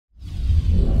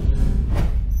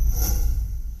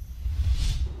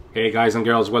Hey guys and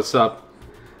girls, what's up?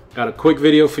 Got a quick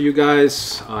video for you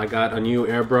guys. I got a new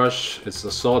airbrush. It's the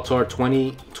SOTAR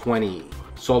 2020.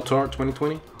 SOTAR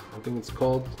 2020, I think it's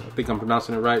called. I think I'm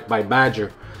pronouncing it right, by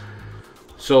Badger.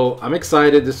 So I'm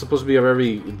excited. This is supposed to be a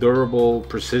very durable,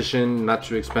 precision, not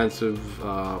too expensive.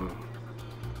 Well,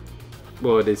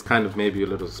 it is kind of maybe a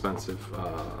little expensive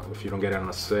if you don't get it on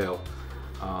a sale.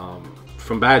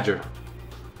 From Badger.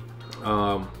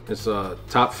 It's a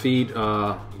top feed,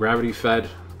 gravity fed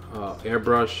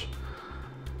airbrush.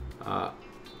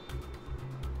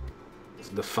 It's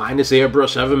the finest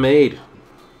airbrush ever made.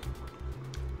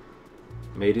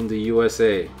 Made in the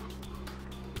USA.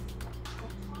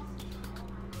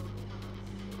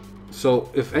 So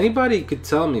if anybody could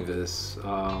tell me this,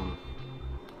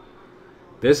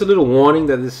 there's a little warning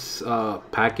that this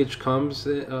package comes.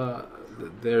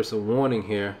 There's a warning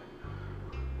here.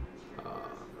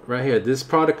 Right here, this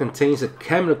product contains a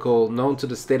chemical known to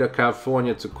the state of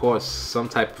California to cause some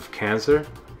type of cancer.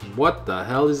 What the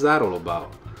hell is that all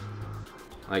about?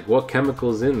 Like, what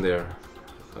chemicals in there?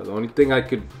 The only thing I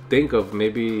could think of,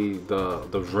 maybe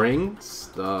the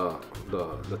rings, the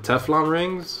Teflon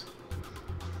rings.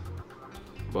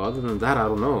 But other than that, I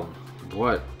don't know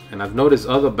what. And I've noticed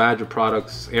other Badger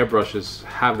products, airbrushes,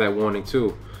 have that warning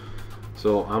too.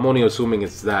 So I'm only assuming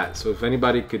it's that. So if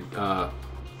anybody could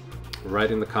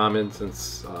write in the comments,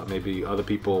 since maybe other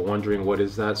people are wondering what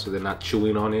is that, so they're not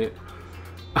chewing on it,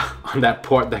 on that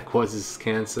part that causes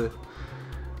cancer.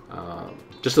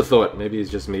 Just a thought. Maybe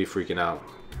it's just me freaking out,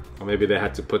 or maybe they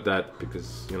had to put that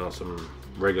because, you know, some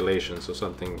regulations or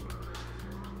something,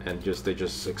 and they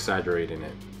just exaggerating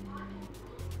it.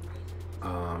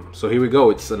 So here we go.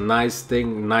 It's a nice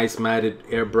thing, nice matted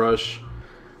airbrush.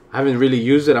 I haven't really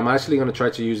used it. I'm actually going to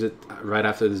try to use it right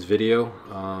after this video.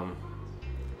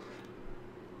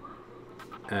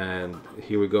 And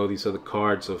here we go. These are the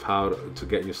cards of how to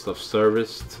get your stuff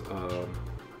serviced,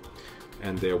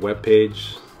 and their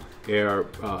webpage,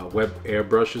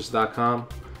 airbrushes.com.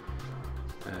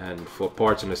 And for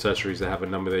parts and accessories, they have a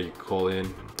number there you can call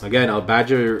in. Again,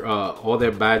 Badger, all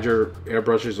their Badger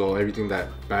airbrushes, or everything that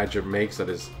Badger makes that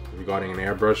is regarding an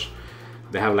airbrush,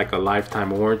 they have like a lifetime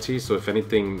warranty. So if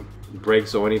anything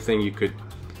breaks or anything, you could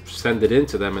send it in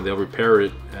to them and they'll repair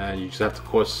it, and you just have to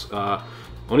cost.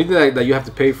 Only thing that you have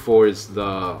to pay for is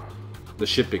the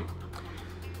shipping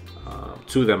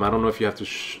to them. I don't know if you have to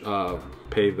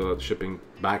pay the shipping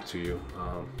back to you.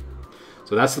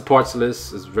 So that's the parts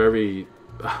list. It's a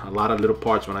lot of little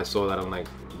parts. When I saw that, I'm like,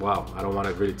 wow, I don't want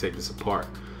to really take this apart.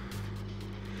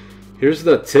 Here's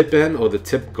the tip end, or the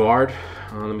tip guard.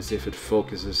 Let me see if it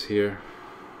focuses here.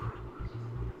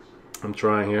 I'm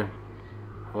trying here.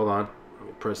 Hold on. Let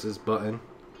me press this button.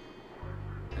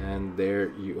 And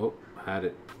there you go. Had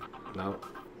it. No,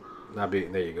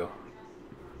 there you go.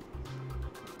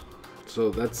 So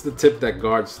that's the tip that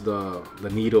guards the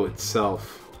needle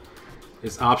itself.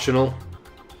 It's optional.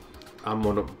 I'm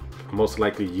gonna most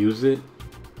likely use it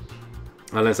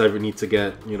unless I need to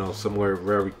get, you know, somewhere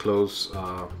very close.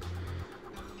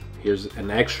 Here's an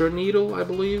extra needle, I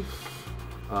believe.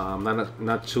 I'm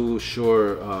not too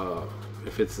sure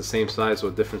if it's the same size or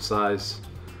a different size.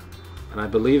 And I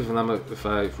believe, if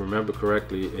I remember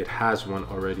correctly, it has one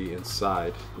already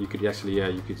inside. You could actually, yeah,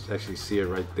 you could actually see it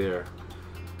right there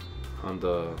on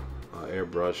the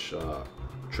airbrush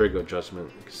trigger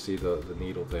adjustment. You can see the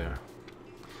needle there.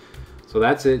 So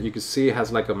that's it. You can see it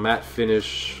has like a matte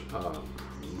finish,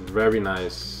 very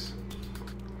nice.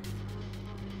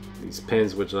 These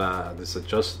pins, which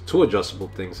two adjustable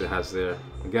things it has there.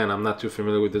 Again, I'm not too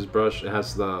familiar with this brush. It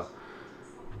has the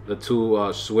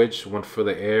two switch, one for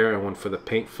the air and one for the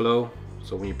paint flow.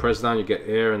 So when you press down, you get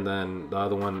air, and then the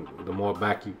other one, the more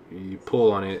back you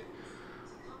pull on it,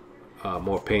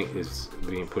 more paint is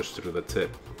being pushed through the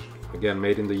tip. Again,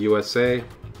 made in the USA.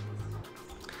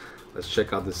 Let's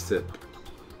check out this tip.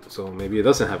 So maybe it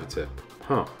doesn't have a tip.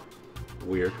 Huh,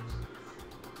 weird.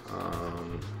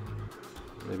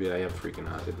 Maybe I am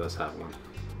freaking out. It does have one.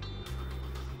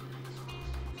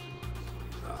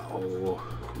 Oh,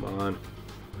 come on.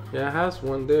 Yeah, it has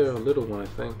one there, a little one, I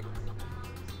think.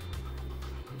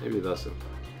 Maybe it doesn't.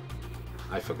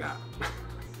 I forgot.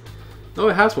 No,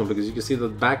 it has one, because you can see the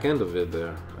back end of it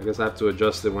there. I guess I have to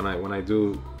adjust it when I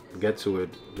do get to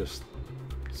it. Just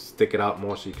stick it out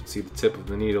more so you can see the tip of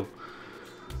the needle.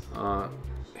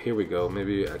 Here we go.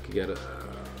 Maybe I could get a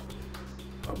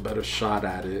better shot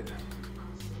at it.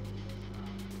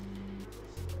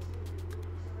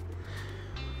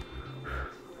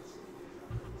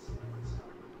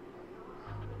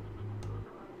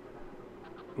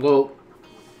 Well,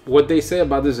 what they say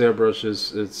about this airbrush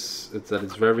is it's that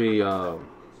it's very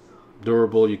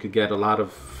durable. You could get a lot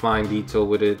of fine detail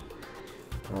with it.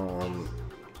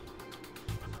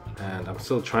 And I'm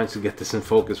still trying to get this in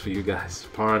focus for you guys.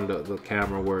 Pardon the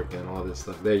camera work and all this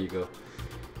stuff. There you go.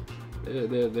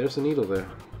 There's a needle there.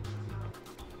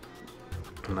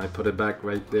 And I put it back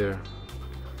right there.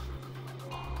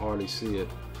 Hardly see it.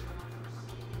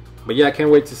 But yeah, I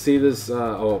can't wait to see this.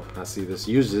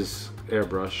 Use this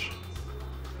airbrush.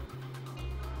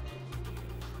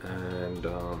 And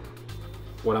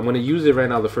what I'm going to use it right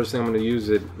now, the first thing I'm going to use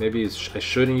it, maybe I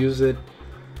shouldn't use it,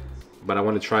 but I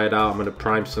want to try it out. I'm going to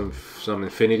prime some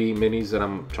Infinity minis that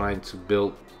I'm trying to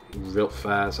build real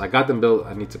fast. I got them built.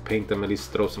 I need to paint them, at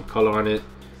least throw some color on it.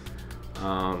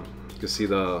 You can see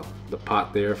the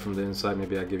pot there from the inside.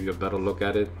 Maybe I'll give you a better look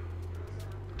at it.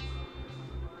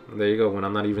 And there you go. When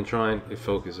I'm not even trying, it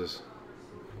focuses.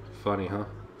 Funny, huh?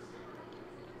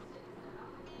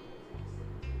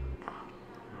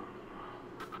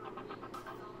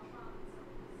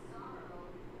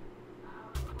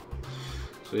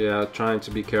 So yeah, trying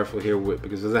to be careful here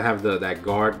because it doesn't have that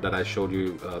guard that I showed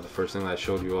you, the first thing that I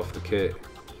showed you off the kit,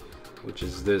 which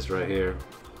is this right here.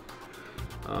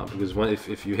 Because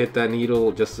if you hit that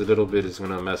needle just a little bit, it's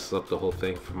gonna mess up the whole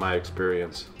thing from my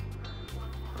experience.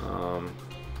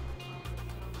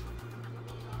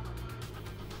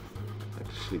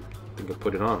 Actually, I think I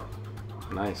put it on.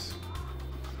 Nice.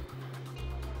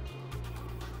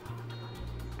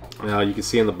 Now you can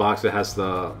see in the box it has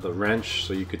the wrench,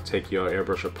 so you could take your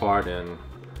airbrush apart and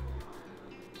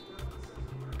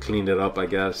clean it up, I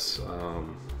guess. I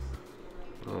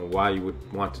don't know why you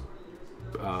would want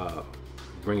to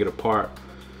bring it apart.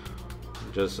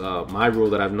 Just my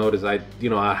rule that I've noticed,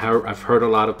 I've heard a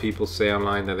lot of people say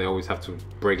online that they always have to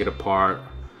break it apart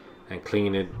and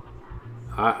clean it.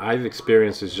 I've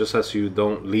experienced it's just as you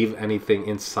don't leave anything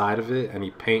inside of it, any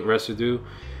paint residue,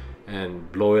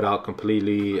 and blow it out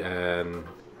completely, and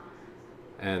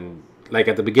like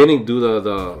at the beginning do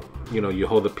you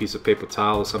hold a piece of paper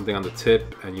towel or something on the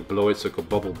tip and you blow it so it could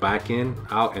bubble back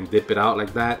out and dip it out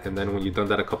like that, and then when you've done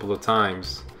that a couple of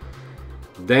times,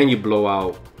 then you blow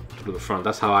out through the front.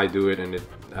 That's how I do it, and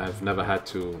I've never had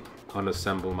to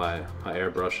unassemble my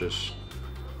airbrushes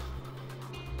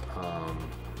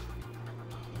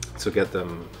to get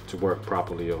them to work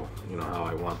properly, or how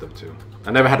I want them to.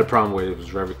 I never had a problem where it was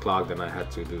very clogged and I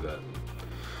had to do that.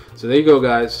 So there you go,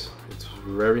 guys. It's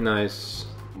very nice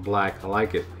black. I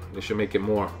like it. They should make it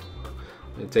more.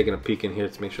 I'm taking a peek in here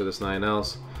to make sure there's nothing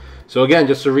else. So again,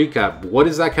 just to recap, what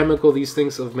is that chemical these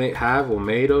things have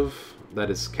made of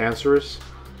that is cancerous?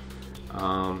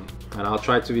 And I'll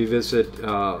try to revisit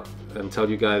and tell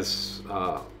you guys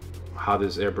how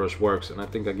this airbrush works. And I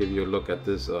think I'll give you a look at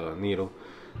this needle.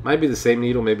 Might be the same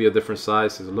needle, maybe a different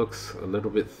size. It looks a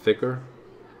little bit thicker.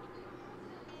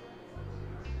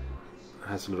 It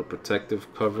has a little protective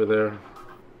cover there.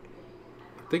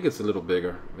 I think it's a little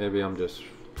bigger. Maybe I'm just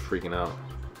freaking out.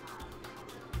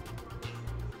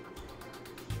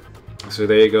 So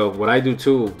there you go. What I do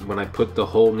too, when I put the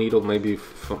whole needle, maybe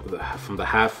from the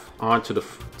half on to the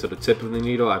tip of the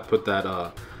needle, I put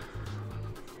that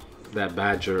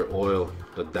Badger oil,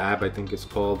 the dab I think it's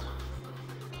called,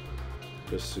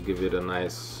 just to give it a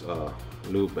nice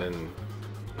lube and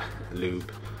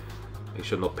make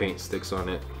sure no paint sticks on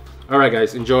it. Alright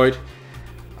guys, I enjoyed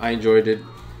it.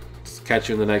 Catch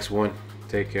you in the next one.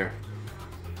 Take care.